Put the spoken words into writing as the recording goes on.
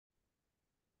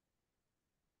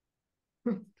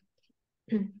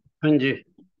हाँ जी।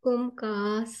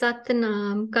 ਓਮਕਾਰ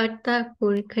ਸਤਨਾਮ ਕਰਤਾ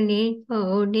ਪੁਰਖ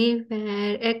ਨਿਰਭਉ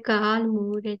ਨਿਰਵੈਰ ਅਕਾਲ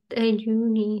ਮੂਰਤ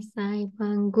ਅਜੂਨੀ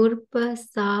ਸਾਹਿਬਾਂ ਗੁਰ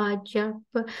ਪ੍ਰਸਾਦ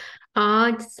ਜਪ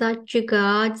ਆਦ ਸੱਚ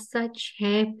ਗਾਦ ਸੱਚ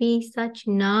ਹੈ ਵੀ ਸੱਚ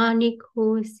ਨਾਨਕ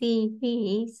ਹੋਸੀ ਵੀ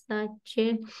ਸੱਚ।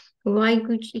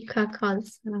 ਵਾਹਿਗੁਰੂ ਜੀ ਕਾ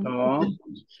ਖਾਲਸਾ।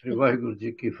 श्री वाहिगुरु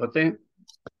जी की फतेह।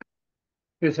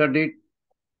 ये साडी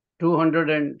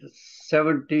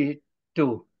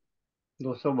 272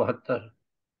 272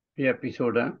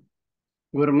 एपीसोड है।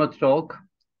 Gurmat talk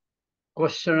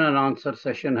question and answer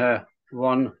session है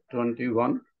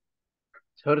 121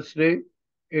 थर्सडे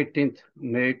 18th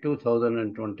मई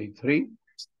 2023।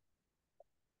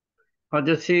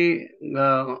 ਅੱਜ ਅਸੀਂ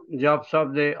ਜਾਪ ਸਾਹਿਬ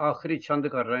ਦੇ ਆਖਰੀ ਛੰਦ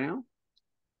ਕਰ ਰਹੇ ਹਾਂ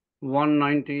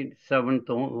 197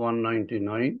 ਤੋਂ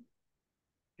 199।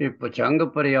 ਇਹ ਪਚੰਗ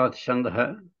ਪਰਿਆਤ ਛੰਦ ਹੈ।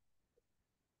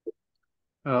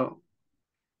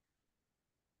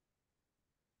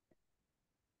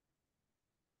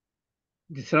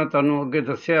 ਜਿਸ ਤਰ੍ਹਾਂ ਤੁਹਾਨੂੰ ਅੱਗੇ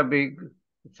ਦੱਸਿਆ ਵੀ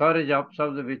ਸਾਰੇ ਜਾਪ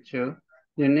ਸਾਹਿਬ ਦੇ ਵਿੱਚ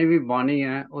ਜਿੰਨੀ ਵੀ ਬਾਣੀ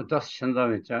ਹੈ ਉਹ 10 ਛੰਦਾਂ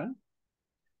ਵਿੱਚ ਹੈ।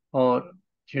 ਔਰ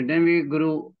ਜਿੰਨੇ ਵੀ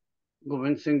ਗੁਰੂ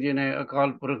ਗੋਬਿੰਦ ਸਿੰਘ ਜੀ ਨੇ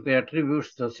ਅਕਾਲ ਪੁਰਖ ਦੇ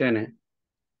ਐਟਰੀਬਿਊਟਸ ਦੱਸੇ ਨੇ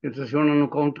ਕਿ ਤੁਸੀਂ ਉਹਨਾਂ ਨੂੰ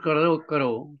ਕਾਊਂਟ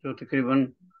ਕਰੋ ਜੋ ਤਕਰੀਬਨ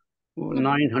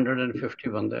 950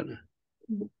 ਬੰਦੇ ਨੇ।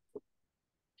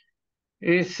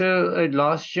 ਇਸ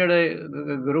ਲਾਸਟ ਜਿਹੜੇ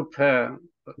ਗਰੁੱਪ ਹੈ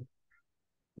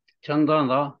ਛੰਦਾਂ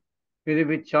ਦਾ ਇਹਦੇ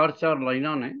ਵਿੱਚ 4-4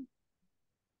 ਲਾਈਨਾਂ ਨੇ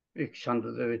ਇੱਕ ਛੰਦ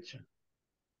ਦੇ ਵਿੱਚ।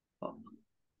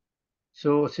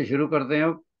 ਸੋ ਅਸੀਂ ਸ਼ੁਰੂ ਕਰਦੇ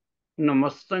ਹਾਂ।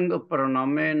 ਨਮਸਤੰਗ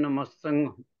ਪ੍ਰਣਾਮੇ ਨਮਸਤੰਗ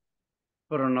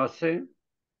ਪ੍ਰਣਾਸੇ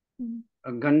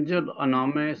ਗੰਜਲ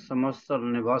ਅਨਾਮੇ ਸਮਸਤਲ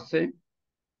ਨਿਵਾਸੇ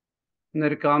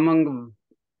ਨਿਰਕਾਮੰਗ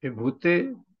ਵਿਭੂਤੇ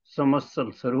ਸਮਸਤਲ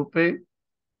ਸਰੂਪੇ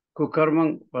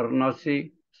ਕੁਕਰਮੰਗ ਪਰਨਾਸੀ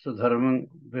ਸੁਧਰਮੰਗ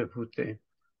ਵਿਭੂਤੇ।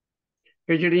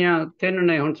 ਇਹ ਜਿਹੜੀਆਂ 3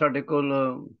 ਨੇ ਹੁਣ ਸਾਡੇ ਕੋਲ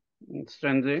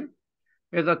ਸਟੈਂਜ਼ੇ,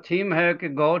 ਇਹਦਾ ਥੀਮ ਹੈ ਕਿ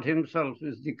God himself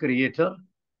is the creator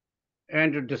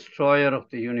and destroyer of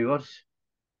the universe.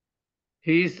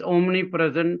 He is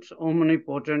omnipresent,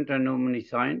 omnipotent and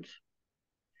omniscient.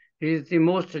 He is the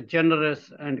most generous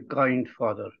and kind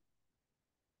father.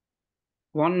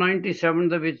 197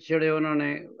 ਦੇ ਵਿੱਚ ਜਿਹੜੇ ਉਹਨਾਂ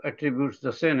ਨੇ ਐਟਰੀਬਿਊਟਸ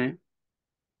ਦੱਸੇ ਨੇ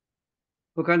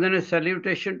ਉਹ ਕਹਿੰਦੇ ਨੇ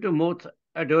salutation to most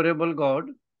adorable God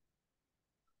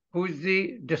who is the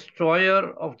destroyer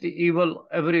of the evil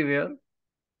everywhere,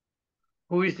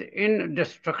 who is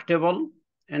indestructible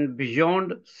and beyond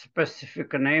specific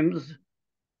names,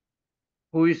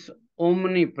 who is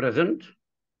omnipresent,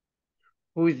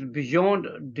 who is beyond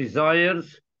desires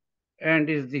and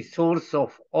is the source of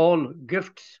all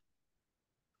gifts,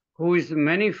 who is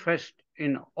manifest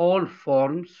in all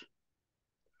forms,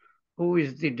 who is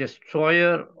the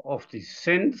destroyer of the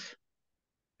sins,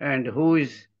 and who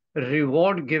is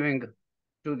reward giving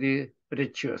to the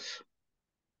righteous.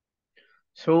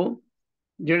 So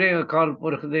ਜਿਹੜੇ ਅਕਾਲ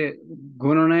ਪੁਰਖ ਦੇ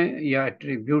ਗੁਣ ਨੇ ਜਾਂ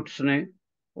attributes ਨੇ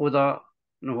ਉਹਦਾ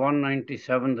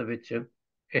 197 ਦੇ ਵਿੱਚ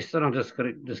ਇਸ ਤਰ੍ਹਾਂ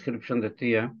ਡਿਸਕ੍ਰਿਪਸ਼ਨ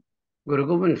ਦਿੱਤੀ ਹੈ ਗੁਰੂ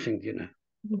ਗੋਬਿੰਦ ਸਿੰਘ ਜੀ ਨੇ।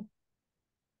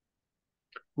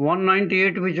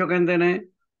 198 ਵਿੱਚੋਂ ਕਹਿੰਦੇ ਨੇ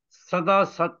ਸਦਾ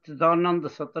ਸਚਦਾਨੰਦ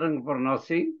ਸਤਰੰਗ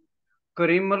ਪਰਨਾਸੀ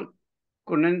ਕਰੀਮਲ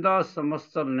ਕੁਨਿੰਦਾ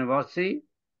ਸਮਸਤਲ ਨਿਵਾਸੀ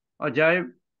ਅਜਾਇਬ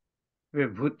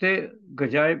ਵਿਭੂਤੇ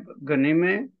ਗਜਾਇਬ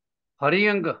ਗਨੀਮੇ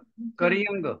ਹਰੀਅੰਗ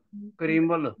ਕਰੀਅੰਗ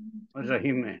ਕਰੀਮਲ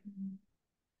ਰਹੀਮੇ।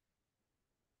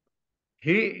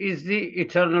 He is the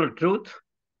eternal truth.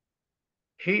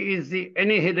 He is the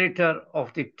annihilator of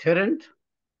the tyrant.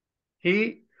 He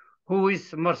who is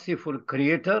merciful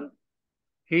creator.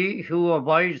 He who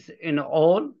abides in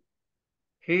all.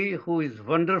 He who is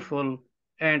wonderful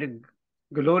and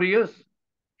glorious.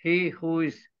 He who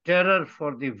is terror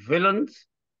for the villains.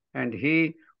 And he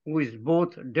who is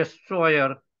both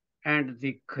destroyer and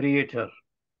the creator,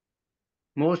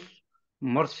 most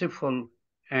merciful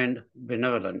and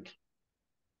benevolent.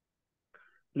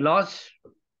 Last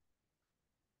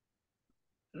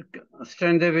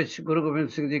stanza which Guru Gobind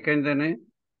Singh Ji ਕਹਿੰਦੇ ਨੇ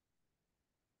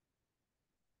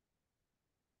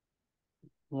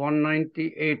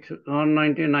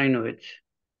 199 ਵਿੱਚ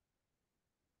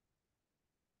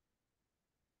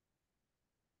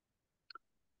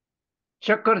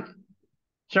ਚੱਕਰ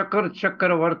ਚੱਕਰ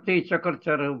ਚੱਕਰਵਰਤੀ ਚੱਕਰ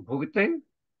ਚਰ ਭੁਗਤੇ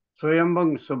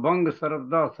स्वयंभंग सुभंग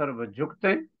सर्वदा सर्व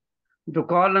जुगते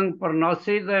दुकालंग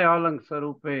परनासी दयालंग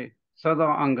स्वरूपे सदा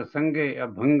अंग संगे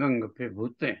अभंगंग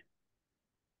विभूते।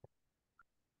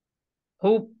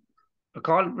 Who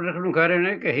अकाल पुरख ਨੂੰ ਕਹਿ ਰਹੇ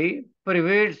ਨੇ ਕਿ he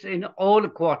pervades in all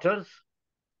quarters,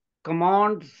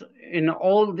 commands in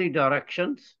all the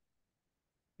directions,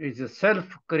 is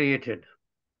self-created,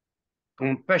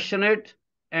 compassionate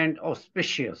and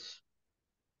auspicious,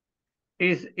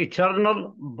 is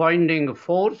eternal binding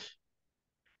force,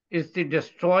 is the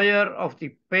destroyer of the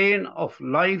pain of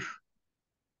life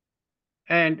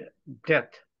and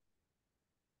death,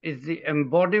 is the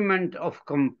embodiment of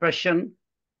compassion,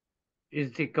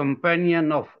 is the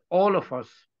companion of all of us,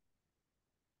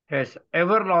 has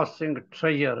everlasting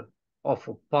treasure of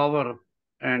power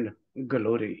and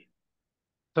glory.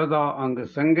 Sada ang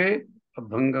sange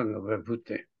abhangang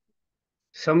vibhute.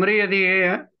 Summary यदि ये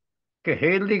है कि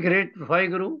hail the great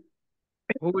Vaheguru,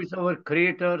 who is our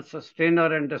creator,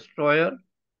 sustainer and destroyer.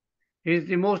 He is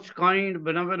the most kind,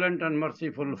 benevolent and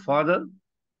merciful Father.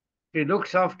 He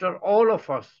looks after all of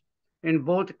us in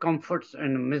both comforts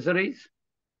and miseries.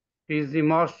 He is the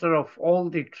master of all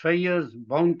the treasures,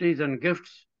 bounties and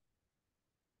gifts.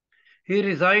 He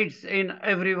resides in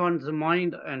everyone's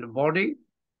mind and body.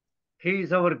 He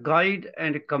is our guide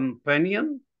and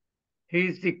companion. He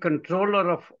is the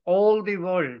controller of all the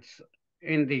worlds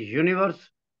in the universe.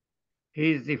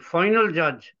 He is the final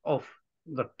judge of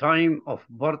the time of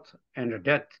birth and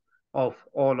death of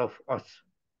all of us.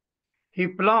 He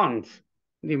plans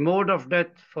the mode of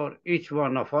death for each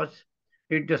one of us.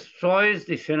 He destroys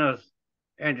the sinners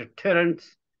and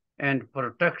tyrants and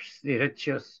protects the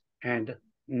righteous and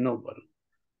noble.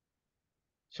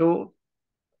 So,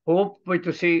 hope we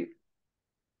to see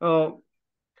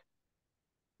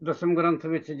Dasam Granth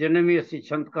ਵਿੱਚ ਜਿੰਨੇ ਵੀ ਅਸੀਂ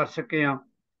ਛੰਦ ਕਰ ਸਕੇ ਹਾਂ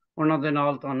ਉਹਨਾਂ ਦੇ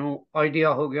ਨਾਲ ਤੁਹਾਨੂੰ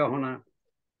ਆਈਡੀਆ ਹੋ ਗਿਆ ਹੋਣਾ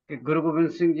ਕਿ ਗੁਰੂ ਗੋਬਿੰਦ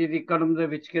ਸਿੰਘ ਜੀ ਦੀ ਕਲਮ ਦੇ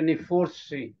ਵਿੱਚ ਕਿੰਨੀ ਫੋਰਸ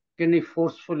ਸੀ, ਕਿੰਨੀ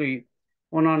ਫੋਰਸਫੁਲੀ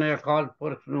ਉਹਨਾਂ ਨੇ ਅਕਾਲ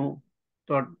ਪੁਰਖ ਨੂੰ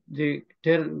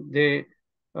ਦੇ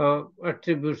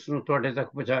ਐਟਰੀਬਿਊਟਸ ਨੂੰ ਤੁਹਾਡੇ ਤੱਕ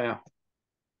ਪਹੁੰਚਾਇਆ।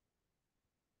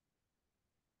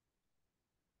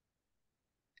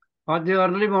 ਅੱਜ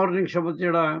अर्ਲੀ ਮਾਰਨਿੰਗ ਸ਼ਬਦ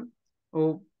ਜਿਹੜਾ ਹੈ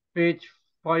ਉਹ पेज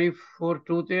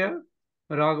 542 ਤੇ ਹੈ,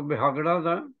 ਰਾਗ ਬਿਹਾਗੜਾ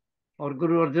ਦਾ और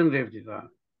गुरु अर्जन देव जी का।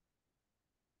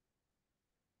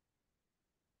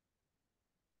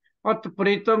 अत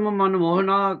प्रीतम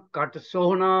मनमोहना घट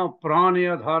सोहना प्राण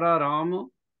आधारा राम।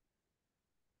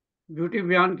 ब्यूटी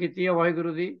बयान की है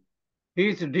वाहिगुरु दी। He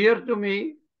is dear to me,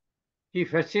 he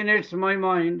fascinates my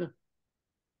mind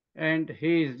and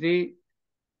he is the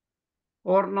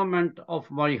ornament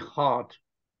of my heart,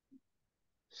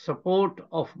 support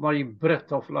of my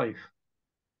breath of life.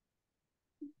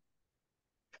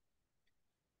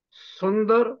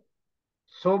 सुंदर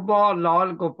शोभा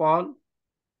लाल गोपाल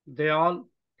दयाल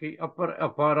की अपर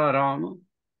अपारा राम।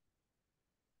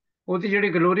 ਉਹਦੀ ਜਿਹੜੀ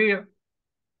ਗਲੋਰੀ ਹੈ,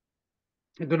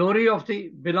 glory of the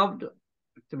beloved,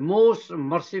 the most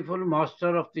merciful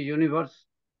master of the universe,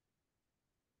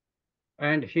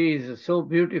 and he is so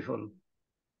beautiful.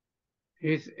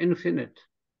 He is infinite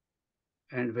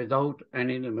and without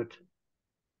any limit.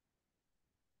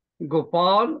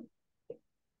 Gopal,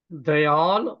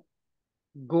 Dayal,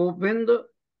 Govind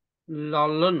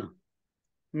लालन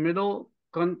मिलो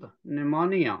कंत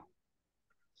निमानिया।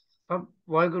 सब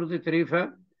वाहिगुरु की तारीफ है।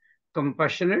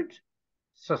 कंपैशनेट,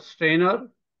 सस्टेनर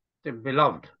ते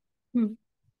बिलव्ड।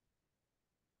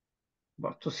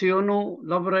 तुसी ओनू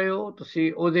लभ रहे हो, तुसी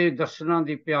ओदे दर्शनां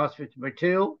दी प्यास विच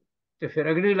बैठे हो। ते फिर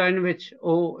अगली लाइन विच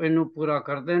ओ इनू पूरा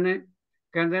करदे ने,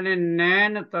 कहंदे ने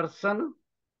नैन तरसन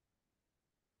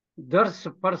दर्श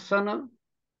परसन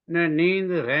ने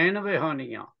नींद रैन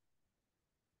विहानियां।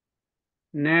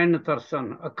 नैन तरसन,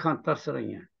 अखां तरस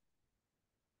रही हैं।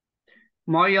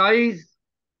 My eyes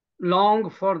long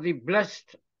for the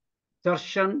blessed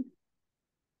darshan.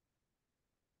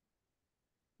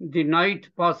 The night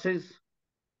passes,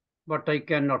 but I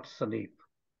cannot sleep.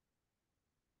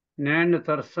 नैन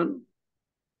तरसन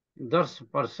दर्श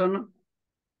परसन,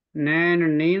 नैन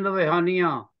नींद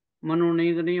विहानियां। मनु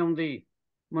नींद नहीं आउंदी,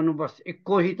 मनु बस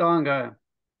इक्को ही तांग है,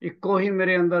 इक्को ही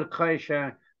मेरे अंदर ख्वाहिश है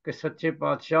कि सच्चे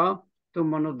पातशाह तू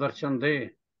मनु दर्शन दे।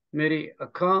 मेरी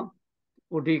अखां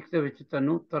उडीक दे विच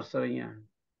तैनू तरस रही हैं।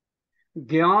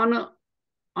 ज्ञान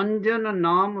अंजन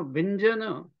नाम बिंजन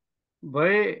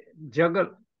भय जगल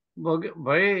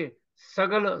भय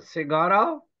सगल सिगारा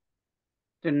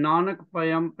ते नानक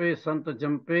पयंपे संत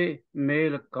जंपे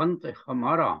मेल कंत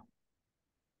हमारा।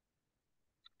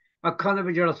 अखां दे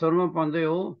विच जिहड़ा सुरमा पांदे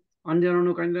हो अंजन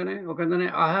नूं कहंदे ने, वो कहंदे ने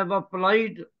I have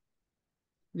applied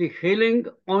the healing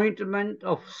ointment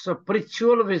of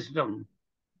spiritual wisdom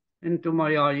into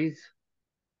my eyes.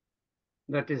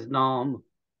 That is Naam,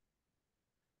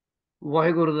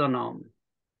 Vaheguru da Naam.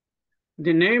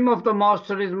 The name of the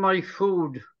Master is my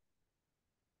food,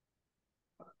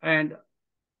 and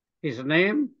his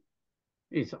name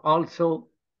is also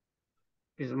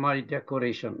my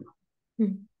decoration.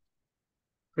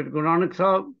 फिर गुरु नानक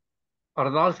साहब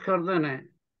अरदास करते ने,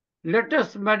 let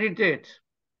us meditate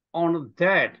on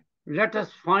that. Let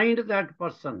us find that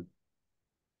person.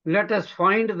 Let us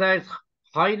find that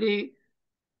highly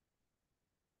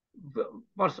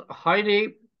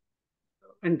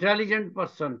intelligent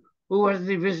person who has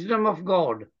the wisdom of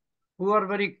God, who are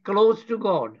very close to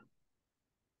God,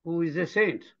 who is a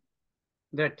saint,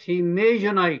 that he may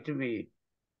unite me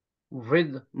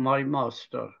with my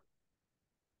master.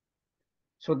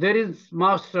 So there is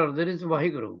master, there is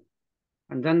Vaheguru,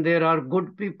 and then there are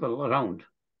good people around,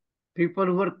 people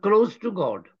who are close to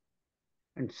God,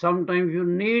 and sometimes you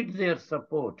need their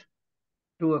support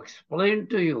to explain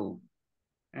to you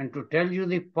and to tell you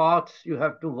the paths you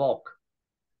have to walk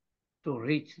to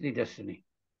reach the destiny,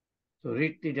 to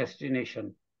reach the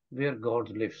destination where God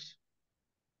lives.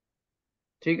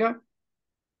 ठीक है?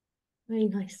 Very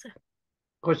nice, sir.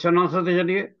 Question answer दे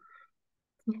चलिए.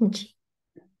 जी.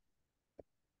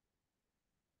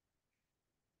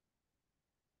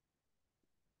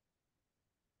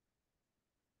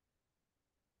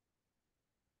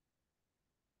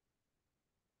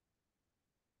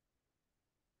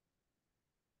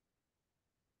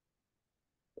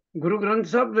 ਗੁਰੂ ਗ੍ਰੰਥ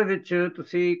ਸਾਹਿਬ ਦੇ ਵਿੱਚ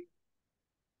ਤੁਸੀਂ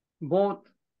ਬਹੁਤ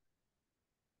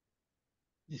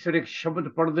ਜਿਸ ਵੇਲੇ ਸ਼ਬਦ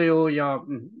ਪੜ੍ਹਦੇ ਹੋ ਜਾਂ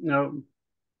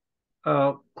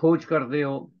ਖੋਜ ਕਰਦੇ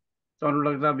ਹੋ, ਤੁਹਾਨੂੰ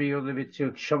ਲੱਗਦਾ ਵੀ ਉਹਦੇ ਵਿੱਚ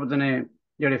ਸ਼ਬਦ ਨੇ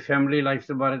ਜਿਹੜੇ ਫੈਮਿਲੀ ਲਾਈਫ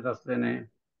ਦੇ ਬਾਰੇ ਦੱਸਦੇ ਨੇ.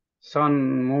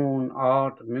 sun, moon,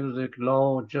 art, music,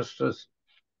 law, justice,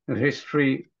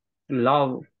 history,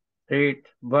 love, hate,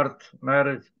 birth,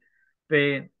 marriage,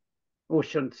 pain,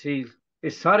 ocean, seas, ਇਹ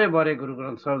ਸਾਰੇ ਬਾਰੇ ਗੁਰੂ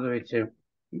ਗ੍ਰੰਥ ਸਾਹਿਬ ਦੇ ਵਿੱਚ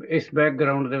ਇਸ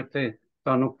ਬੈਕਗਰਾਉਂਡ ਦੇ ਉੱਤੇ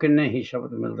ਤੁਹਾਨੂੰ ਕਿੰਨੇ ਹੀ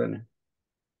ਸ਼ਬਦ ਮਿਲਦੇ ਨੇ.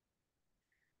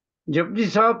 ਜਪਜੀ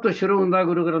ਸਾਹਿਬ ਤੋਂ ਸ਼ੁਰੂ ਹੁੰਦਾ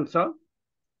ਗੁਰੂ ਗ੍ਰੰਥ ਸਾਹਿਬ,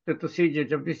 ਤੇ ਤੁਸੀਂ ਜੇ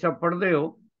ਜਪਜੀ ਸਾਹਿਬ ਪੜ੍ਹਦੇ ਹੋ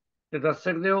ਤੇ ਦੱਸ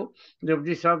ਸਕਦੇ ਹੋ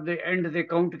ਜਪਜੀ ਸਾਹਿਬ ਦੇ ਐਂਡ ਦੇ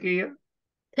ਕਾਊਂਟ ਕੀ ਹੈ?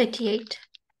 38.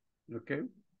 ਓਕੇ.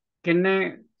 ਕਿੰਨੇ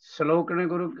ਸਲੋਕ ਨੇ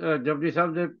ਗੁਰੂ ਜਪਜੀ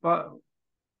ਸਾਹਿਬ ਦੇ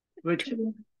ਵਿੱਚ?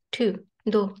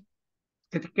 2.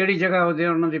 ਕਿਹੜੀ ਜਗ੍ਹਾ ਉਹਦੇ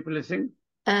ਉਹਨਾਂ ਦੀ ਪਲੇਸਿੰਗ?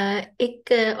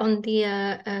 ਇੱਕ ਆਉਂਦੀ ਆ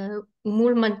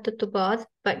ਮੂਲ ਮੰਤਰ ਤੋਂ ਬਾਅਦ,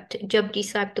 ਬਟ ਜਪਜੀ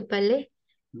ਸਾਹਿਬ ਤੋਂ ਪਹਿਲੇ,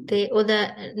 ਤੇ ਉਹਦਾ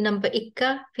ਨੰਬਰ 1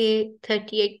 ਆ, ਫਿਰ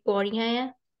 38 ਪੌੜੀਆਂ ਆ,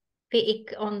 ਫਿਰ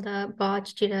ਇੱਕ ਆਉਂਦਾ ਬਾਅਦ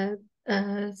ਜਿਹੜਾ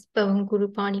ਪਵਨ ਗੁਰੂ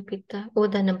ਪਾਣੀ ਪੀਤਾ,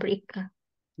 ਉਹਦਾ ਨੰਬਰ 1 ਆ.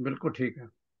 ਬਿਲਕੁਲ ਠੀਕ ਹੈ.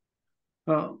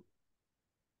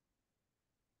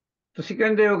 ਤੁਸੀਂ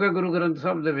ਕਹਿੰਦੇ ਹੋ ਕਿ ਗੁਰੂ ਗ੍ਰੰਥ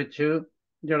ਸਾਹਿਬ ਦੇ ਵਿੱਚ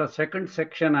ਜਿਹੜਾ ਸੈਕੰਡ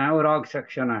ਸੈਕਸ਼ਨ ਹੈ ਉਹ ਰਾਗ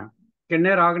ਸੈਕਸ਼ਨ ਹੈ.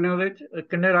 ਕਿੰਨੇ ਰਾਗ ਨੇ ਉਹਦੇ ਵਿੱਚ?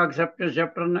 ਕਿੰਨੇ ਰਾਗ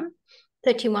ਚੈਪਟਰ ਨੇ?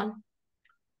 31.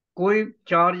 ਕੋਈ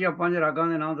 4 ਜਾਂ 5 ਰਾਗਾਂ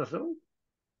ਦੇ ਨਾਮ ਦੱਸੋ.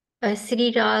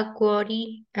 ਸ੍ਰੀ ਰਾਗ, ਗੌਰੀ,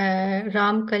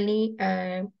 ਰਾਮਕਲੀ,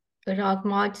 ਰਾਗ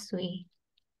ਮਾਜਸੂਈ.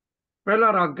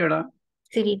 ਪਹਿਲਾ ਰਾਗ ਕਿਹੜਾ?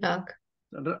 ਸ੍ਰੀ ਰਾਗ.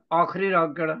 ਆਖਰੀ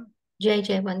ਰਾਗ ਕਿਹੜਾ? ਜੈ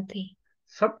ਜੈਵੰਤੀ.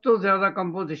 ਸਭ ਤੋਂ ਜ਼ਿਆਦਾ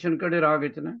ਕੰਪੋਜੀਸ਼ਨ ਕਿਹੜੇ ਰਾਗ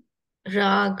ਵਿੱਚ ਨੇ?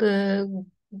 ਰਾਗ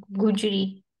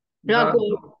ਗੁਜਰੀ, ਰਾਗ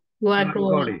ਰਾਗ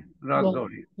ਗੌੜੀ. ਰਾਗ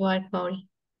ਗੌੜੀ.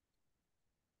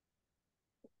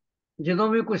 ਜਦੋਂ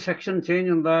ਵੀ ਕੋਈ ਸੈਕਸ਼ਨ ਚੇਂਜ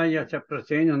ਹੁੰਦਾ ਹੈ ਜਾਂ ਚੈਪਟਰ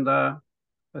ਚੇਂਜ ਹੁੰਦਾ ਹੈ,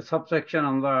 ਸਬ ਸੈਕਸ਼ਨ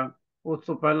ਆਉਂਦਾ, ਉਸ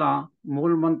ਤੋਂ ਪਹਿਲਾਂ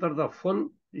ਮੂਲ ਮੰਤਰ ਦਾ ਫੁੱਲ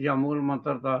ਜਾਂ ਮੂਲ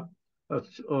ਮੰਤਰ ਦਾ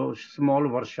ਸਮਾਲ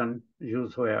ਵਰਸ਼ਨ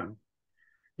ਯੂਜ਼ ਹੋਇਆ.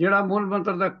 ਜਿਹੜਾ ਮੂਲ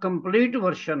ਮੰਤਰ ਦਾ ਕੰਪਲੀਟ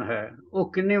ਵਰਸ਼ਨ ਹੈ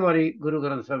ਉਹ ਕਿੰਨੀ ਵਾਰੀ ਗੁਰੂ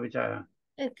ਗ੍ਰੰਥ ਸਾਹਿਬ ਵਿੱਚ ਆਇਆ?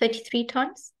 33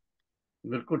 times.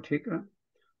 ਬਿਲਕੁਲ ਠੀਕ ਹੈ.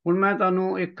 ਹੁਣ ਮੈਂ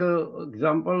ਤੁਹਾਨੂੰ ਇੱਕ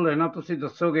ਐਗਜ਼ਾਮਪਲ ਦੇਣਾ, ਤੁਸੀਂ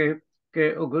ਦੱਸੋਗੇ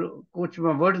ਕਿ ਉਹ ਕੁਝ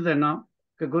ਮੈਂ ਵਰਡ ਦੇਣਾ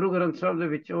ਕਿ ਗੁਰੂ ਗ੍ਰੰਥ ਸਾਹਿਬ ਦੇ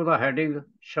ਵਿੱਚ ਉਹਦਾ ਹੈਡਿੰਗ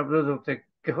ਸ਼ਬਦ ਦੇ ਉੱਤੇ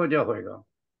ਕਿਹੋ ਜਿਹਾ ਹੋਏਗਾ.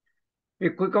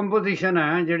 ਇੱਕ ਕੋਈ ਕੰਪੋਜੀਸ਼ਨ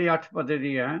ਹੈ ਜਿਹੜੀ 8 ਪਦੇ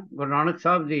ਦੀ ਹੈ, ਗੁਰੂ ਨਾਨਕ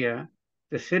ਸਾਹਿਬ ਦੀ ਹੈ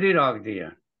ਤੇ ਸ੍ਰੀ ਰਾਗ ਦੀ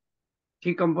ਹੈ.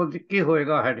 ਕੀ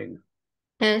ਹੋਏਗਾ ਹੈਡਿੰਗ?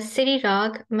 ਸ੍ਰੀ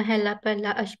ਰਾਗ ਮਹਿਲਾ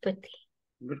ਪਹਿਲਾ ਅਸ਼ਪਤੀ.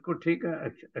 ਬਿਲਕੁਲ ਠੀਕ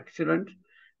ਹੈ. ਐਕਸੀਲੈਂਟ.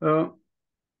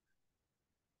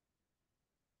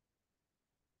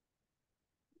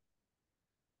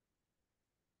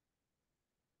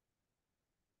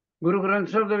 ਗੁਰੂ ਗ੍ਰੰਥ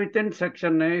ਸਾਹਿਬ ਦੇ ਵਿੱਚ 3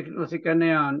 ਸੈਕਸ਼ਨ ਨੇ. ਇੱਕ ਨੂੰ ਅਸੀਂ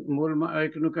ਕਹਿੰਦੇ ਹਾਂ ਮੂਲ,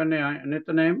 ਇੱਕ ਨੂੰ ਕਹਿੰਦੇ ਹਾਂ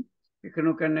ਨਿਤਨੇਮ, ਇੱਕ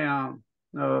ਨੂੰ ਕਹਿੰਦੇ ਹਾਂ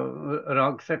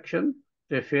ਰਾਗ ਸੈਕਸ਼ਨ,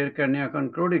 ਤੇ ਫਿਰ ਕਹਿੰਦੇ ਹਾਂ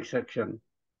ਕੰਕਲੂਡਿੰਗ ਸੈਕਸ਼ਨ.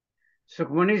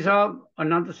 ਸੁਖਮਨੀ ਸਾਹਿਬ,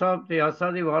 ਆਨੰਦ ਸਾਹਿਬ ਤੇ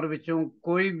ਆਸਾ ਦੀ ਵਾਰ ਵਿੱਚੋਂ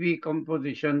ਕੋਈ ਵੀ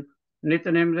ਕੰਪੋਜੀਸ਼ਨ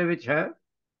ਨਿਤਨੇਮ ਦੇ ਵਿੱਚ ਹੈ?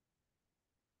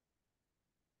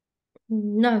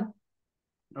 No.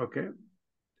 ਓਕੇ.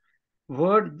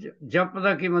 ਵਰਡ ਜਪ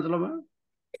ਦਾ ਕੀ ਮਤਲਬ ਹੈ?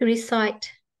 To recite.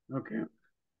 ਓਕੇ.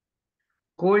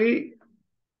 ਕੋਈ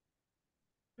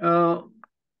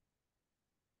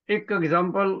ਇੱਕ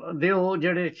ਐਗਜ਼ਾਮਪਲ ਦਿਓ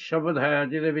ਜਿਹੜੇ ਸ਼ਬਦ ਹੈ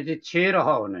ਜਿਹਦੇ ਵਿੱਚ 6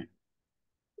 ਰਹਾਉ ਨੇ?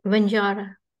 ਵੰਜਾਰਾ.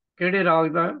 ਕਿਹੜੇ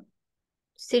ਰਾਗ ਦਾ?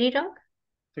 ਸ੍ਰੀ ਰਾਗ.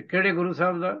 ਤੇ ਕਿਹੜੇ ਗੁਰੂ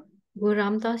ਸਾਹਿਬ ਦਾ? ਗੁਰੂ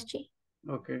ਰਾਮਦਾਸ ਜੀ.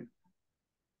 ਓਕੇ.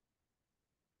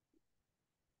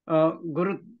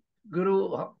 ਗੁਰੂ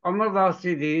ਅਮਰਦਾਸ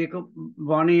ਜੀ ਦੀ ਇੱਕ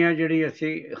ਬਾਣੀ ਹੈ ਜਿਹੜੀ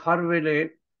ਅਸੀਂ ਹਰ ਵੇਲੇ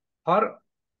ਹਰ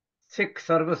ਸਿੱਖ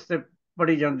ਸਰਵਿਸ ਤੇ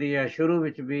ਪੜ੍ਹੀ ਜਾਂਦੀ ਹੈ, ਸ਼ੁਰੂ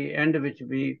ਵਿੱਚ ਵੀ ਐਂਡ ਵਿੱਚ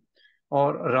ਵੀ.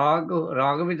 ਔਰ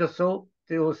ਰਾਗ ਵੀ ਦੱਸੋ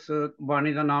ਤੇ ਉਸ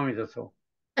ਬਾਣੀ ਦਾ ਨਾਮ ਵੀ ਦੱਸੋ.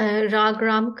 ਰਾਗ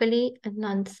ਰਾਮਕਲੀ,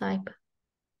 ਆਨੰਦ ਸਾਹਿਬ.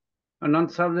 ਆਨੰਦ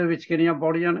ਸਾਹਿਬ ਦੇ ਵਿੱਚ ਕਿੰਨੀਆਂ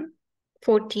ਪੌੜੀਆਂ ਨੇ?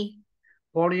 40.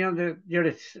 ਪੌੜੀਆਂ ਦੇ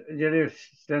ਜਿਹੜੇ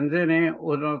ਸਟੈਂਜ਼ੇ ਨੇ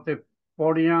ਉਹਨਾਂ ਤੇ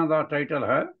ਪੌੜੀਆਂ ਦਾ ਟਾਈਟਲ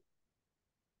ਹੈ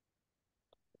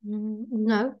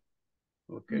No.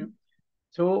 Okay.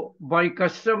 So by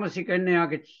custom ਅਸੀਂ ਕਹਿੰਦੇ ਆ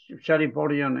ਕਿ ਸਾਰੀ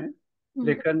ਪੌੜੀਆਂ ਨੇ,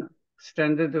 ਲੇਕਿਨ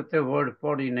ਸਟੈਂਡੇ ਦੇ ਉੱਤੇ ਵਰਡ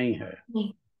ਪੌੜੀ ਨਹੀਂ ਹੈ।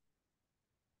 ਨਹੀਂ।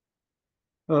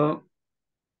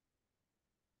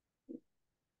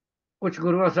 ਕੁਝ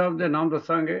ਗੁਰੂਆਂ ਸਾਹਿਬ ਦੇ ਨਾਮ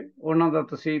ਦੱਸਾਂਗੇ, ਉਹਨਾਂ ਦਾ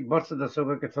ਤੁਸੀਂ ਬਰਥ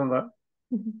ਦੱਸੋਗੇ ਕਿੱਥੋਂ ਦਾ,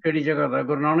 ਕਿਹੜੀ ਜਗ੍ਹਾ ਦਾ।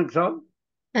 ਗੁਰੂ ਨਾਨਕ ਸਾਹਿਬ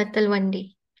ਤਲਵੰਡੀ।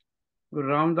 ਗੁਰੂ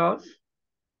ਰਾਮਦਾਸ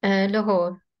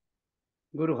ਲਾਹੌਰ।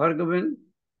 ਗੁਰੂ ਹਰਗੋਬਿੰਦ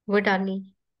ਵਡਾਲੀ।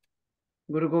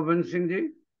 ਗੁਰੂ ਗੋਬਿੰਦ ਸਿੰਘ ਜੀ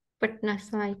ਪਟਨਾ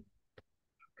ਸਾਹਿਬ।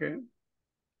 Okay.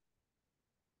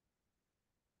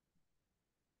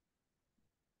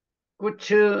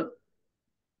 ਕੁਛ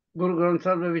ਗੁਰੂ ਗ੍ਰੰਥ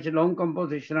ਸਾਹਿਬ ਦੇ ਵਿੱਚ ਲੌਂਗ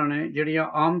ਕੰਪੋਜੀਸ਼ਨਾਂ ਨੇ ਜਿਹੜੀਆਂ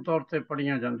ਆਮ ਤੌਰ ਤੇ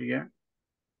ਪੜ੍ਹੀਆਂ ਜਾਂਦੀਆਂ,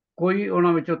 ਕੋਈ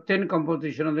ਉਹਨਾਂ ਵਿੱਚੋਂ 3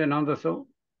 ਕੰਪੋਜੀਸ਼ਨਾਂ ਦੇ ਨਾਮ ਦੱਸੋ।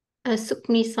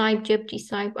 ਸੁਖਮਨੀ ਸਾਹਿਬ, ਜਪਜੀ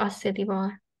ਸਾਹਿਬ, ਆਸੇ ਦੀ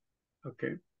ਵਾਰ।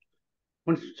 ਓਕੇ,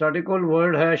 ਹੁਣ ਸਾਡੇ ਕੋਲ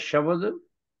ਵਰਡ ਹੈ ਸ਼ਬਦ,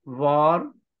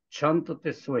 ਵਾਰ, ਛੰਤ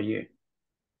ਤੇ ਸਵਈਏ।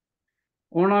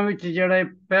 ਉਹਨਾਂ ਵਿੱਚ ਜਿਹੜੇ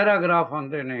ਪੈਰਾਗ੍ਰਾਫ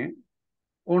ਆਉਂਦੇ ਨੇ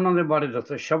ਉਹਨਾਂ ਦੇ ਬਾਰੇ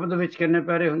ਦੱਸੋ। ਸ਼ਬਦ ਵਿੱਚ ਕਿੰਨੇ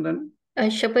ਪੈਰੇ ਹੁੰਦੇ ਨੇ?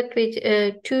 ਸ਼ਬਦ ਵਿੱਚ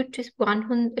 2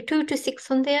 to 6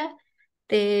 ਹੁੰਦੇ ਆ,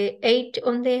 ਤੇ 8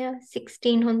 ਹੁੰਦੇ ਆ,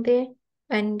 16 ਹੁੰਦੇ ਆ,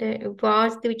 ਐਂਡ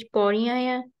ਵਾਰਸ ਦੇ ਵਿੱਚ ਪੌੜੀਆਂ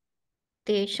ਆ,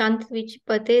 ਤੇ ਸ਼ੰਤ ਵਿੱਚ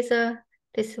ਪਦੇਸ ਆ,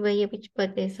 ਤੇ ਸਵਈਏ ਵਿੱਚ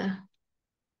ਪਦੇਸ ਆ।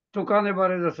 ਤੁਕਾਂ ਦੇ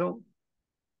ਬਾਰੇ ਦੱਸੋ।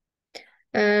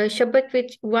 ਸ਼ਬਦ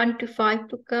ਵਿੱਚ 1 to 5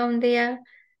 ਤੁਕਾਂ ਹੁੰਦੇ ਆ,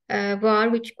 ਵਾਰ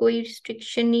ਵਿੱਚ ਕੋਈ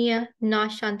ਰਿਸਟ੍ਰਿਕਸ਼ਨ ਨਹੀਂ ਆ, ਨਾ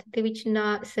ਸ਼ੰਤ ਦੇ ਵਿੱਚ ਨਾ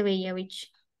ਸਵਈਆ ਵਿੱਚ।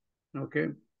 ਓਕੇ,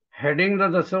 ਹੈਡਿੰਗ ਦਾ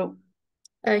ਦੱਸੋ।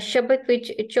 ਸ਼ਬਦ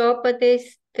ਵਿੱਚ ਚੌਪਦੇਸ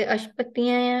ਤੇ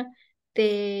ਅਸ਼ਪਤੀਆਂ ਆ, ਤੇ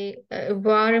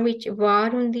ਵਾਰ ਵਿੱਚ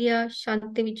ਵਾਰ ਹੁੰਦੀ ਆ,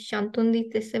 ਸ਼ੰਤ ਵਿੱਚ ਸ਼ੰਤ ਹੁੰਦੀ,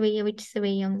 ਤੇ ਸਵਈਆ ਵਿੱਚ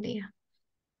ਸਵਈਆ ਹੁੰਦੀ ਆ।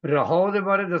 ਰਾਹੋ ਦੇ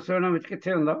ਬਾਰੇ ਦੱਸੋ, ਇਹਨਾਂ ਵਿੱਚ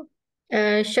ਕਿੱਥੇ ਹੁੰਦਾ?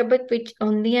 ਸ਼ਬਦ ਵਿੱਚ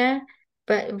ਹੁੰਦੀਆਂ,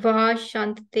 ਪਰ ਵਾਰ,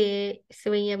 ਸ਼ੰਤ ਤੇ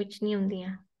ਸਵਈਆ ਵਿੱਚ ਨਹੀਂ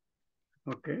ਹੁੰਦੀਆਂ।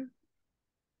 ਓਕੇ,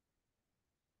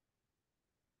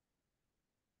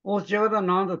 ਉਸ ਜਗ੍ਹਾ ਦਾ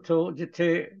ਨਾਮ ਦੱਸੋ ਜਿੱਥੇ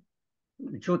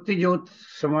ਜੋਤੀ ਜੋਤ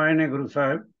ਸਮਾਏ ਨੇ ਗੁਰੂ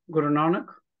ਸਾਹਿਬ। ਗੁਰੂ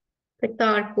ਨਾਨਕ।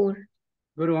 ਕਰਤਾਰਪੁਰ।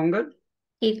 ਗੁਰੂ ਅੰਗਦ।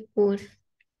 ਕੀਰਤਪੁਰ।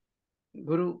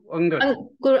 ਗੁਰੂ ਅੰਗਦ।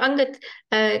 ਗੁਰੂ ਅੰਗਦ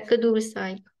ਖਡੂਰ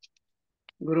ਸਾਹਿਬ।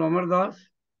 ਗੁਰੂ ਅਮਰਦਾਸ।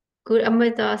 ਗੁਰੂ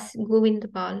ਅਮਰਦਾਸ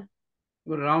ਗੋਬਿੰਦਪਾਲ।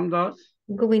 ਗੁਰੂ ਰਾਮਦਾਸ।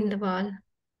 ਗੋਬਿੰਦਪਾਲ।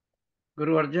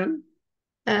 ਗੁਰੂ ਅਰਜਨ।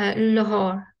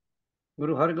 ਲਾਹੌਰ।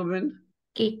 ਗੁਰੂ ਹਰਗੋਬਿੰਦ।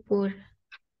 ਕੀਰਤਪੁਰ।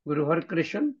 ਗੁਰੂ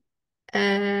ਹਰਕ੍ਰਿਸ਼ਨ।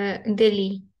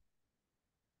 ਦਿੱਲੀ।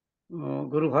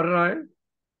 ਗੁਰੂ ਹਰ ਰਾਏ।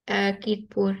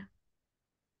 ਕੀਰਤਪੁਰ।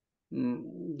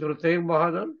 ਗੁਰੂ ਤੇਗ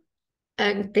ਬਹਾਦਰ।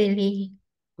 ਦਿੱਲੀ।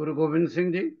 ਗੁਰੂ ਗੋਬਿੰਦ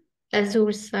ਸਿੰਘ ਜੀ।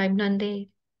 ਹਜ਼ੂਰ ਸਾਹਿਬ,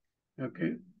 ਨਾਂਦੇੜ। ਓਕੇ,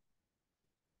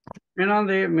 ਇਹਨਾਂ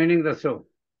ਦੇ ਮੀਨਿੰਗ ਦੱਸੋ।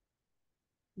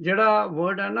 ਜਿਹੜਾ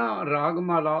ਵਰਡ ਹੈ ਨਾ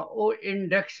ਰਾਗਮਾਲਾ, ਉਹ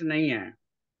ਇੰਡੈਕਸ ਨਹੀਂ ਹੈ।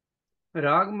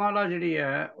 ਰਾਗਮਾਲਾ ਜਿਹੜੀ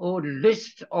ਹੈ ਉਹ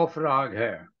ਲਿਸਟ ਆਫ ਰਾਗ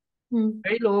ਹੈ।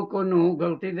 ਕਈ ਲੋਕ ਉਹਨੂੰ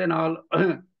ਗਲਤੀ ਦੇ ਨਾਲ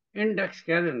ਇੰਡੈਕਸ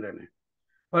ਕਹਿ ਦਿੰਦੇ ਨੇ,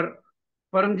 ਪਰ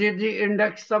ਪਰਮਜੀਤ ਜੀ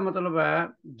ਇੰਡੈਕਸ ਦਾ ਮਤਲਬ ਹੈ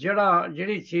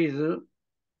ਜਿਹੜੀ ਚੀਜ਼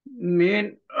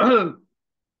ਮੇਨ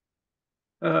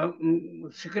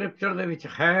ਸਕ੍ਰਿਪਚਰ ਦੇ ਵਿੱਚ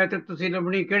ਹੈ, ਤੇ ਤੁਸੀਂ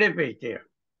ਲੱਭਣੀ ਕਿਹੜੇ ਪੇਜ ਤੇ ਆ।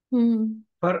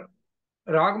 ਪਰ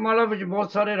ਰਾਗਮਾਲਾ ਵਿੱਚ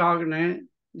ਬਹੁਤ ਸਾਰੇ ਰਾਗ ਨੇ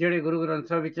ਜਿਹੜੇ ਗੁਰੂ ਗ੍ਰੰਥ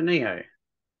ਸਾਹਿਬ ਵਿੱਚ ਨਹੀਂ ਆਏ।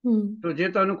 ਤੋ ਜੇ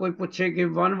ਤੁਹਾਨੂੰ ਕੋਈ ਪੁੱਛੇ ਕਿ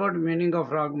one word meaning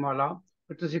of Ragmala,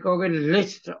 ਤਾਂ ਤੁਸੀਂ ਕਹੋਗੇ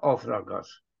list of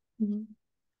ਰਾਗਾਸ।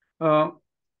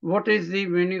 what is the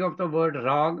meaning of the word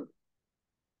rag?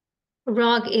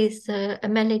 Rag is a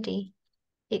melody.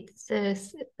 It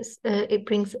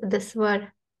brings the swar.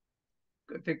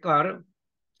 ਤੇ ਘਰ?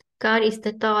 Kaur is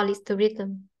the tal, is the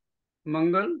rhythm.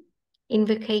 Mangal?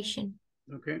 Invocation.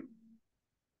 Okay.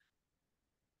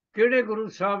 ਕਿਹੜੇ ਗੁਰੂ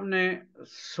ਸਾਹਿਬ ਨੇ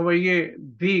ਸਵਈਏ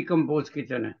ਵੀ compose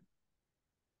ਕੀਤੇ ਨੇ?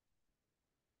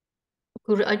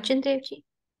 ਗੁਰੂ ਅਰਜਨ ਦੇਵ ਜੀ।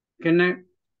 ਕਿੰਨੇ?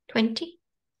 20।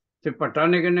 ਤੇ ਭੱਟਾਂ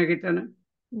ਨੇ ਕਿੰਨੇ ਕੀਤੇ ਨੇ?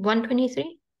 123।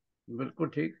 ਬਿਲਕੁਲ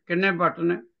ਠੀਕ। ਕਿੰਨੇ ਭੱਟ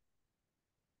ਨੇ?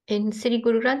 In Sri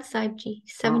Guru Granth Sahib ji,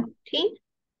 17?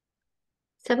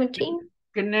 17?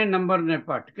 ਕਿੰਨੇ ਨੰਬਰ ਨੇ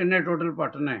ਭੱਟ? ਕਿੰਨੇ ਟੋਟਲ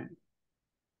ਭੱਟ ਨੇ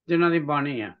ਜਿਨ੍ਹਾਂ ਦੀ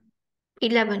ਬਾਣੀ ਹੈ?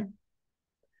 11.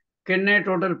 ਕਿੰਨੇ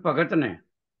ਟੋਟਲ ਭਗਤ ਨੇ?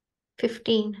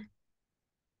 15.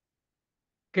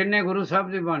 ਕਿੰਨੇ ਗੁਰੂ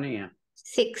ਸਾਹਿਬ ਦੀ ਬਾਣੀ ਹੈ?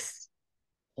 6.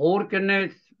 ਹੋਰ ਕਿੰਨੇ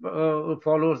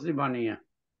ਫਾਲੋਅਰਸ ਦੀ ਬਾਣੀ ਹੈ?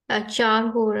 4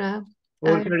 ਹੋਰ।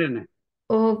 ਹੋਰ ਕਿਹੜੇ ਨੇ?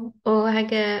 ਉਹ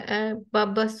ਹੈਗਾ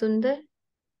ਬਾਬਾ ਸੁੰਦਰ,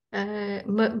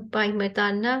 ਭਾਈ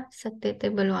ਮਰਦਾਨਾ, ਸੱਤੇ ਤੇ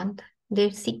Balwant.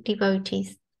 They're Sikh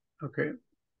devotees. Okay.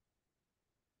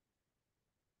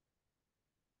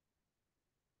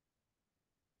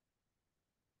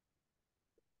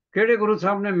 ਕਿਹੜੇ ਗੁਰੂ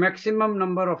ਸਾਹਿਬ ਨੇ ਮੈਕਸਿਮਮ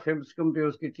ਨੰਬਰ ਆਫ ਹਿਮਸ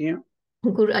ਕੰਪੋਜ਼ ਕੀਤੀਆਂ?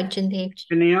 ਗੁਰੂ ਅਰਜਨ ਦੇਵ ਜੀ।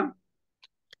 ਕਿੰਨੀਆਂ?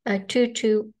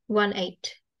 2218।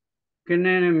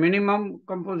 ਕਿੰਨੇ ਨੇ ਮਿਨੀਮਮ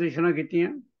ਕੰਪੋਜੀਸ਼ਨਾਂ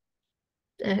ਕੀਤੀਆਂ?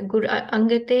 ਗੁਰੂ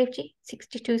ਅੰਗਦ ਦੇਵ ਜੀ,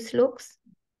 62 sloks.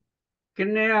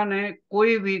 ਕਿੰਨਿਆਂ ਨੇ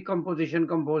ਕੋਈ ਵੀ ਕੰਪੋਜੀਸ਼ਨ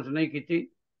ਕੰਪੋਜ਼ ਨਹੀਂ ਕੀਤੀ?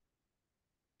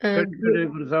 ਕਿਹੜੇ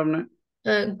ਗੁਰੂ ਸਾਹਿਬ ਨੇ?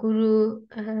 Guru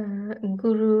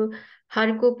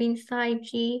Hargobind Sahib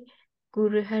Ji,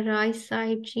 Guru Harai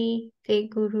Sahib Ji, the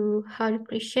Guru Har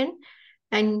Krishan,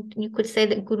 and you could say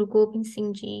that Guru Gobind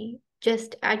Singh Ji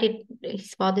just added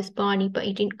his father's Bani, but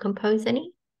he didn't compose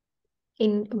any.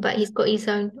 But he's got his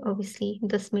own, obviously,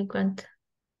 Dasme Granth.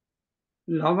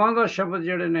 ਲਾਵਾਂ ਦਾ ਸ਼ਬਦ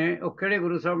ਜਿਹੜੇ ਨੇ ਉਹ ਕਿਹੜੇ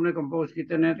ਗੁਰੂ ਸਾਹਿਬ ਨੇ compose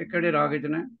ਕੀਤੇ ਨੇ ਤੇ ਕਿਹੜੇ ਰਾਗ ਵਿੱਚ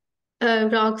ਨੇ?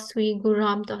 Rag Sri Guru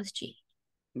Ramdas Ji.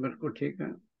 ਬਿਲਕੁਲ ਠੀਕ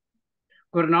ਹੈ.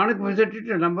 Guru Nanak visited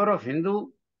a number of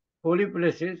Hindu holy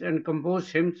places and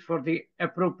composed hymns for the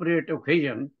appropriate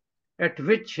occasion, at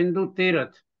which Hindu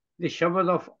Tirath the Shabad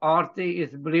of Aarti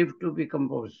is believed to be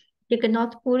composed.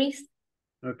 Jagannath Puris.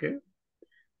 Okay.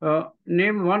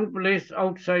 Name one place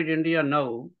outside India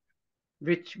now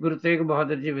which Guru Tegh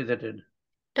Bahadur Ji visited.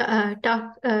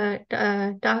 Dhaka.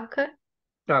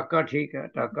 Dhaka, theek hai.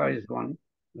 Dhaka is one.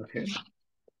 Okay.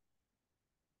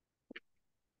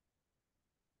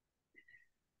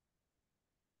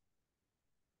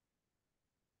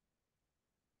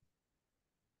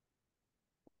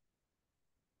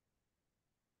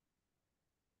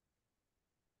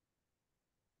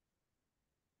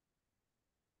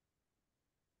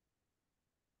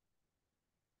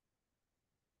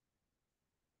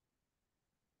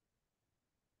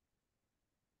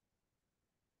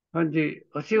 ਹਾਂਜੀ,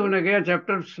 ਅਸੀਂ ਹੁਣ ਹੈਗੇ ਆ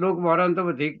chapter ਸ਼ਲੋਕ 12 ਤੋਂ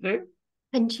ਵਧੇਕ ਤੇ।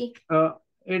 ਹਾਂਜੀ।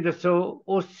 ਇਹ ਦੱਸੋ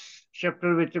ਉਸ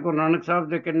ਚੈਪਟਰ ਵਿੱਚ ਗੁਰੂ ਨਾਨਕ ਸਾਹਿਬ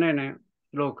ਦੇ ਕਿੰਨੇ ਨੇ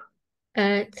ਸ਼ਲੋਕ?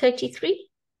 33।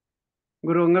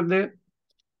 ਗੁਰੂ ਅੰਗਦ ਦੇ?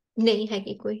 ਨਹੀਂ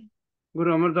ਹੈਗੇ ਕੋਈ।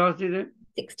 ਗੁਰੂ ਅਮਰਦਾਸ ਜੀ ਦੇ?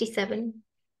 67।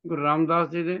 ਗੁਰੂ ਰਾਮਦਾਸ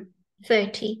ਜੀ ਦੇ?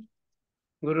 30।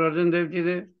 ਗੁਰੂ ਅਰਜਨ ਦੇਵ ਜੀ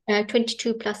ਦੇ?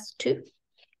 22 plus 2।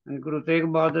 ਗੁਰੂ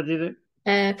ਤੇਗ ਬਹਾਦਰ ਜੀ ਦੇ?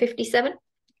 57।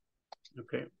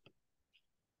 Okay.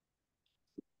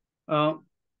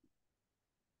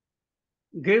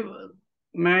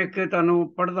 ਮੈਂ ਇੱਕ ਤੁਹਾਨੂੰ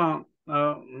ਪੜ੍ਹਦਾ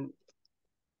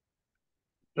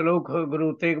ਸ਼ਲੋਕ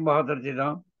ਗੁਰੂ ਤੇਗ ਬਹਾਦਰ ਜੀ ਦਾ,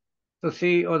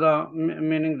 ਤੁਸੀਂ ਉਹਦਾ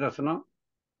ਮੀਨਿੰਗ ਦੱਸਣਾ।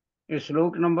 ਇਹ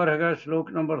ਸ਼ਲੋਕ ਨੰਬਰ ਹੈਗਾ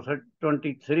ਸ਼ਲੋਕ ਨੰਬਰ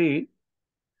 23।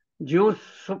 ਜੋ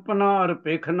ਸੁਪਨਾ और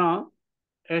पेखना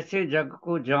ऐसे जग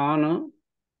को जान,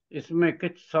 इसमें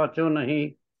किछ साचो नहीं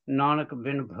नानक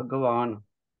बिन भगवान।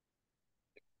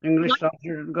 इंग्लिश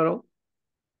ट्रांसलेट करो।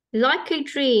 Like a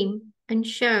dream and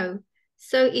show,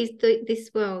 so is this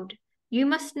world. You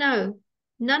must know,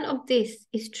 none of this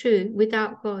is true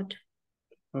without God.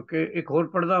 Okay, एक और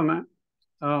पढ़दा मैं।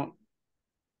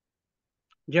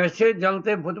 जैसे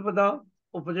जलते बुद्ध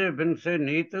उपजे बिन से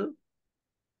नीत,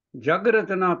 जग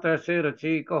रचना तैसे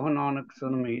रची कहो Nanak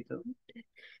सुनमीत।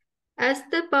 As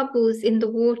the bubbles in the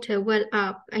water well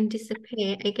up and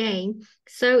disappear again,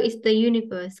 so is the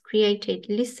universe created.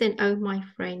 Listen, O my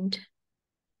friend.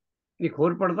 एक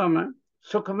और पढ़ता मैं।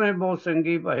 सुख में बहु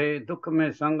संगी बहे, दुख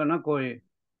में संग न कोय,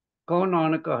 कहो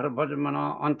नानक हर भज मना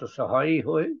अंत सहाई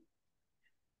होए।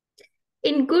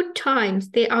 In good times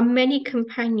there are many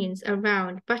companions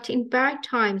around, but in bad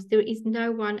times there is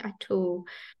no one at all.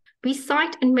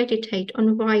 Recite and meditate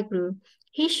on Vaheguru.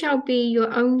 He shall be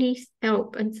your only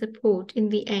help and support in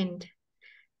the end.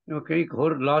 Okay, एक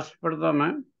और last पढ़ता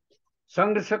मैं।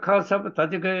 संग सखा सब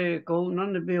तज गए, कहो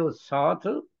नन बेओ साथ,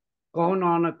 कहो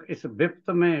नानक इस बिप्त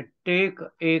में टेक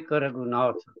एक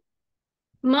Raghunath.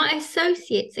 My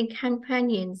associates and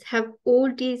companions have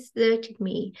all deserted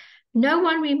me. No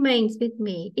one remains with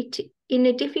me. In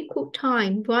a difficult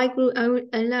time, Vaheguru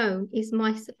alone is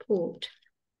my support.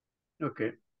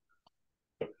 Okay.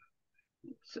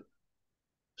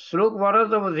 Slok 12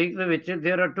 the Vazik the which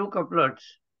there are two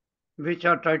couplets which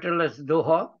are titled as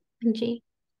Doha. जी।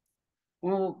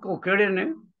 वो केड़े ने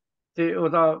ते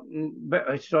ओदा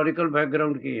historical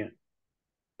background की है?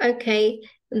 Okay,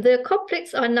 the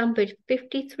couplets are numbered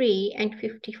 53 and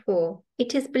 54.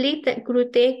 It is believed that Guru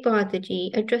Tegh Bahadur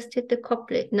Ji addressed the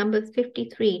couplet number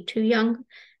 53 to young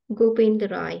Gobind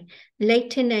Rai,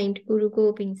 later named Guru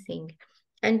Gobind Singh,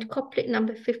 and couplet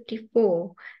number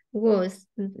 54 was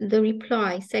the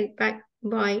reply sent back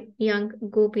by young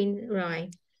Gobind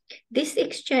Rai. This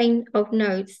exchange of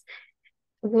notes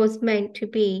was meant to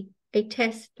be a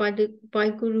test by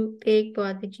Guru Tegh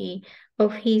Bahadur Ji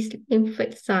of his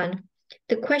infant son.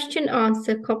 The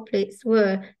question-answer couplets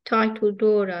were titled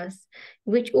Doras,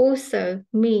 which also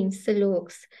means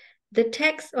Sloaks. The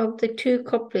text of the two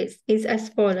couplets is as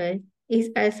follows.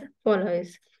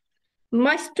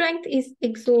 My strength is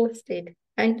exhausted,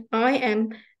 and I am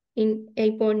in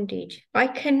a bondage. I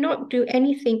cannot do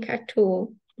anything at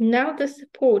all. Now the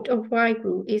support of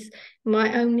Vaheguru is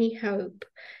my only hope.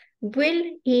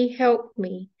 Will he help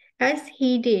me, as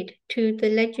he did to the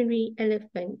legendary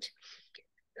elephant,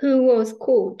 who was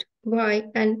caught by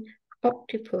an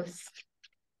octopus?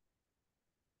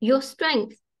 Your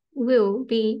strength will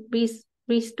be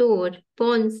restored,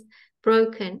 bonds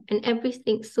broken and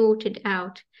everything sorted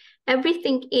out.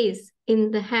 Everything is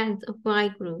in the hands of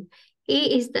Waheguru.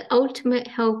 He is the ultimate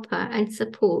helper and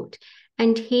support,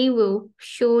 and he will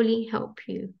surely help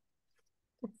you.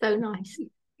 That's so nice.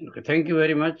 Okay, thank you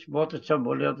very much. बहुत अच्छा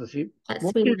बोले तुसी. That's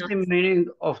What really is the nice. meaning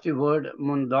of the word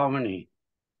Mundamani?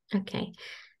 Okay.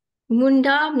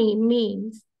 Mundamani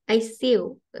means a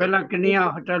seal. Pehla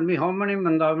kinniya, tell me how many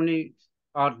Mundamani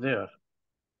are there?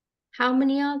 How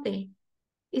many are there?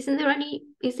 Isn't there only,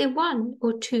 is there one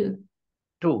or two?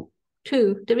 Two.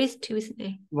 Two. There is two, isn't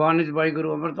there? One is by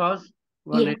Guru Amardas,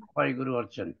 one Yeah. is by Guru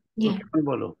Arjan. Yeah. Okay,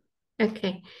 bolo.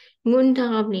 Okay.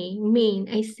 Mundamani mean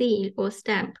a seal or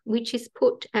stamp which is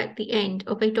put at the end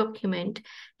of a document.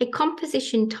 A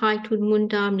composition titled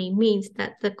Mundamani means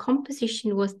that the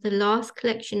composition was the last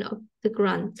collection of the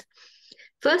Granth.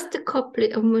 First, the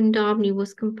couplet of Mundamani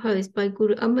was composed by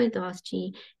Guru Amardas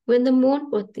Ji. When the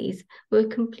Moonpothis were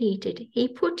completed, he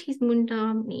put his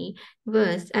Mundamani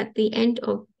verse at the end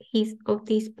of these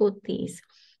pothis.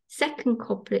 Second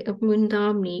couplet of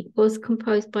Mundamani was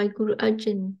composed by Guru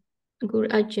Arjan.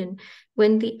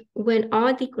 When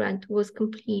Adi Granth was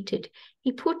completed,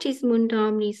 he put his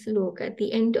Mundamani Sloak at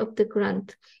the end of the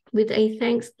Granth with a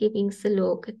thanksgiving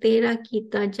Sloak, Tera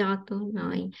Kita Jato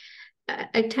Nai,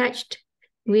 attached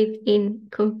within,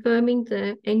 confirming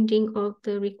the ending of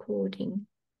the recording.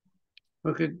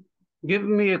 Okay, give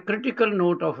me a critical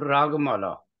note of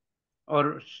Ragamala,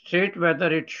 or state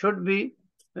whether it should be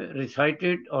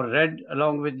recited or read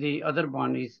along with the other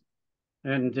banis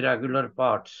and the regular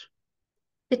parts.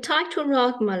 The title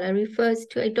Ragmala refers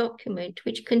to a document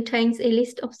which contains a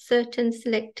list of certain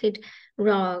selected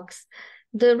rags.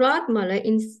 The Ragmala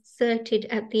inserted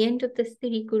at the end of the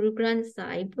Sri Guru Granth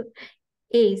Sahib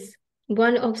is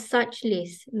one of such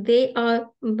lists. There are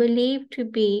believed to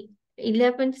be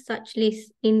 11 such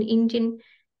lists in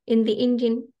the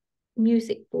Indian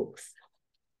music books.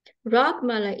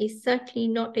 Ragmala is certainly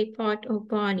not a part of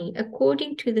Bani.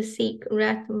 According to the Sikh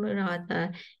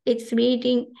Rathmaratha, its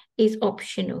reading is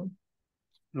optional.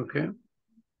 Okay.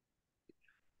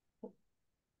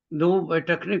 दो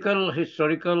technical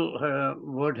historical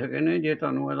word है ने जे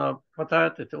तानू एदा पता है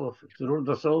ते जरूर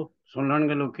दसो सुन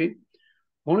लणगे लोकी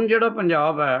हुण जेड़ा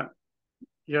पंजाब है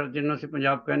जिन्नों ਅਸੀਂ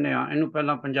ਪੰਜਾਬ ਕਹਿੰਦੇ ਆ ਇਹਨੂੰ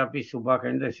ਪਹਿਲਾਂ ਪੰਜਾਬੀ ਸੂਬਾ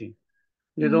ਕਹਿੰਦੇ ਸੀ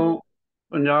ਜਦੋਂ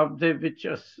ਪੰਜਾਬ ਦੇ ਵਿੱਚ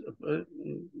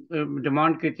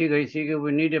ਡਿਮਾਂਡ ਕੀਤੀ ਗਈ ਸੀ ਕਿ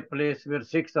ਵੀ need a place wear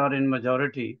Sikhs are in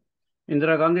majority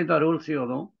Indira Gandhi the rule ਸੀ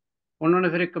ਉਦੋਂ ਉਹਨਾਂ ਨੇ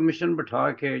ਫਿਰ ਇੱਕ ਕਮਿਸ਼ਨ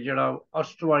ਬਿਠਾ ਕੇ ਜਿਹੜਾ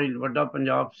ਅਸਟਵਾਈਲ ਵੱਡਾ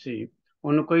ਪੰਜਾਬ ਸੀ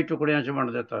ਉਹਨੂੰ ਕਈ ਟੁਕੜਿਆਂ 'ਚ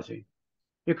ਵੰਡ ਦਿੱਤਾ ਸੀ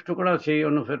ਇੱਕ ਟੁਕੜਾ ਸੀ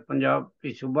ਉਹਨੂੰ ਫਿਰ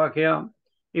ਪੰਜਾਬੀ ਸੂਬਾ ਕਿਹਾ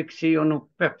ਇੱਕ ਸੀ ਉਹਨੂੰ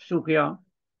ਪੈਪਸੂ ਕਿਹਾ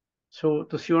ਸੋ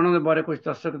ਤੁਸੀਂ ਉਹਨਾਂ ਦੇ ਬਾਰੇ ਕੁਝ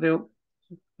ਦੱਸ ਸਕਦੇ ਹੋ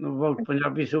about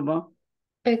ਪੰਜਾਬੀ ਸੂਬਾ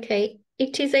Okay,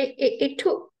 it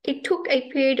took a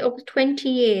period of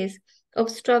 20 years of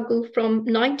struggle from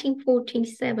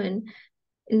 1947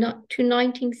 to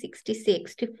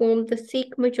 1966 to form the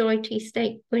Sikh majority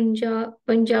state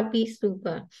Punjabi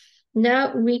Suba, now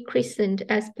rechristened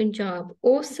as Punjab.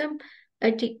 Awesome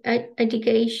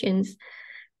allegations,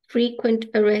 frequent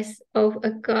arrests of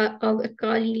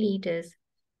Akali leaders,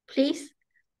 police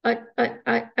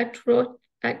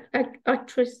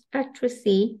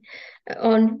atrocity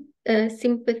on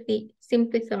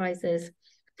sympathizers,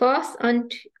 fast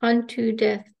unto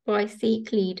death by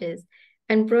Sikh leaders,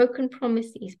 and broken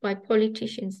promises by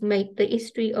politicians make the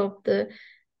history of the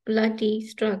bloody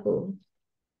struggle.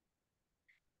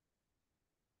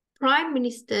 Prime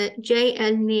Minister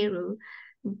J.L. Nehru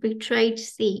betrayed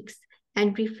Sikhs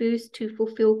and refused to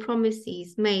fulfill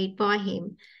promises made by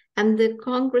him and the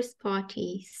Congress Party.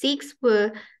 Sikhs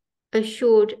were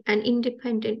assured an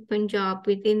independent Punjab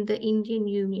within the Indian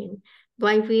Union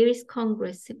by various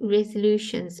Congress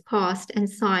resolutions passed and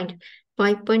signed by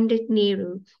Pandit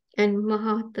Nehru and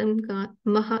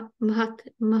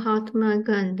Mahatma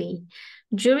Gandhi.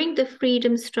 During the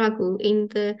freedom struggle in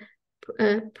the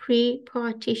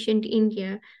pre-partitioned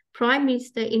India, Prime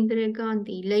Minister Indira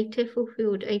Gandhi later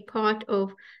fulfilled a part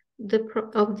of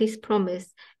this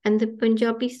promise, and the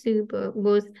Punjabi Suba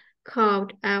was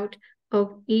carved out of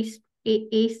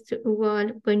Eastward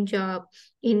Punjab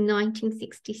in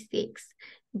 1966.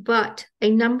 But a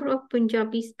number of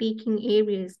Punjabi-speaking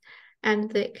areas and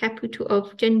the capital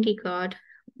of Chandigarh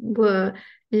were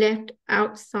left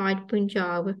outside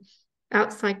Punjab.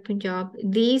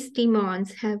 These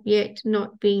demands have yet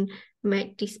not been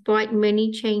met despite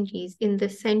many changes in the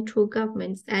central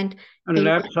governments and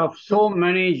lapse of so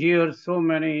many years.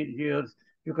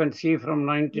 You can see from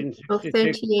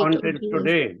 1966 until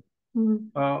today.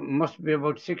 Must be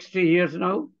about 60 years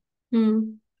now.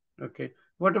 Okay.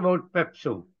 What about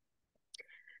Pepsu?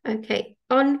 Okay.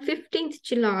 On 15th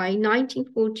July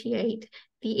 1948,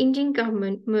 The Indian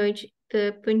government merged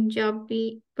the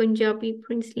Punjabi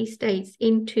princely states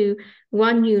into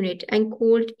one unit and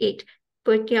called it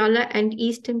Patiala and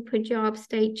Eastern Punjab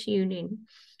State Union.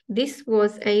 This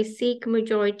was a Sikh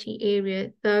majority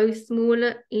area, though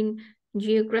smaller in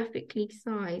geographically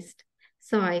size.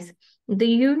 The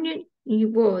union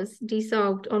was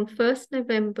dissolved on 1st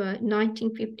November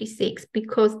 1956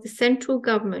 because the central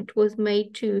government was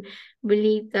made to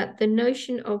believe that the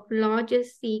notion of larger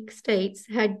Sikh states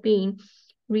had been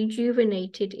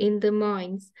rejuvenated in the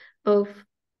minds of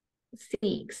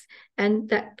Sikhs, and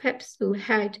that Pepsu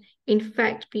had in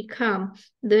fact become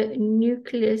the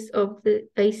nucleus of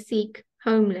a Sikh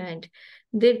homeland.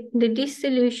 The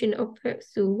dissolution of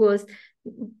Pepsu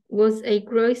was a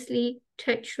grossly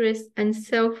treacherous and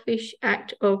selfish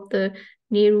act of the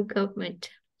Nehru government.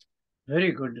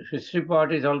 Very good. History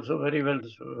part is also very well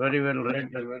read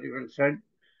and very well said.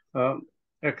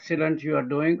 Excellent you are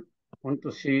doing. Want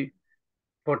to see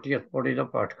 40th Pauri da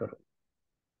Paath karo.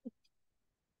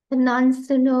 Nan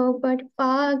suno bad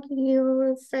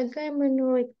pagyo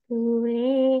sagamano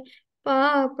pure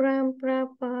pa pram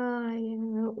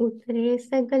prapaya utre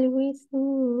sagal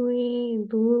visure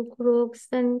duk rog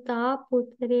santap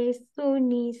utre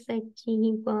suni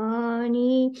sachi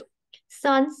bani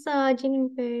संसाजन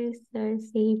पर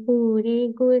Cersei पूरे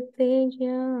गुरते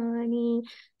जानी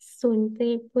सुनते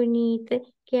पुनीत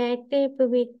कहते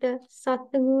पवित्र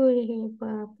सतगुर है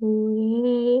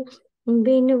बापूरे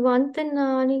बिनवंत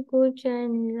नानी को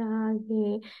चैन लागे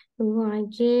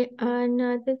वाजे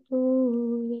आनंद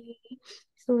तूरे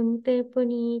सुनते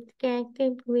पुनीत कहते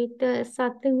पवित्र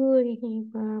सतगुर है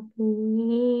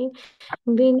बापूरे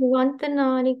बिनवंत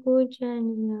नारी को चैन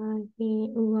लागे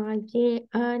वाजे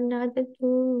आनंद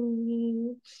तूरे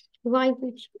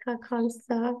वाहिगुरु जी का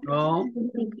खालसा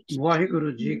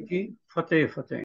वाहिगुरु जी की फतेह फतेह।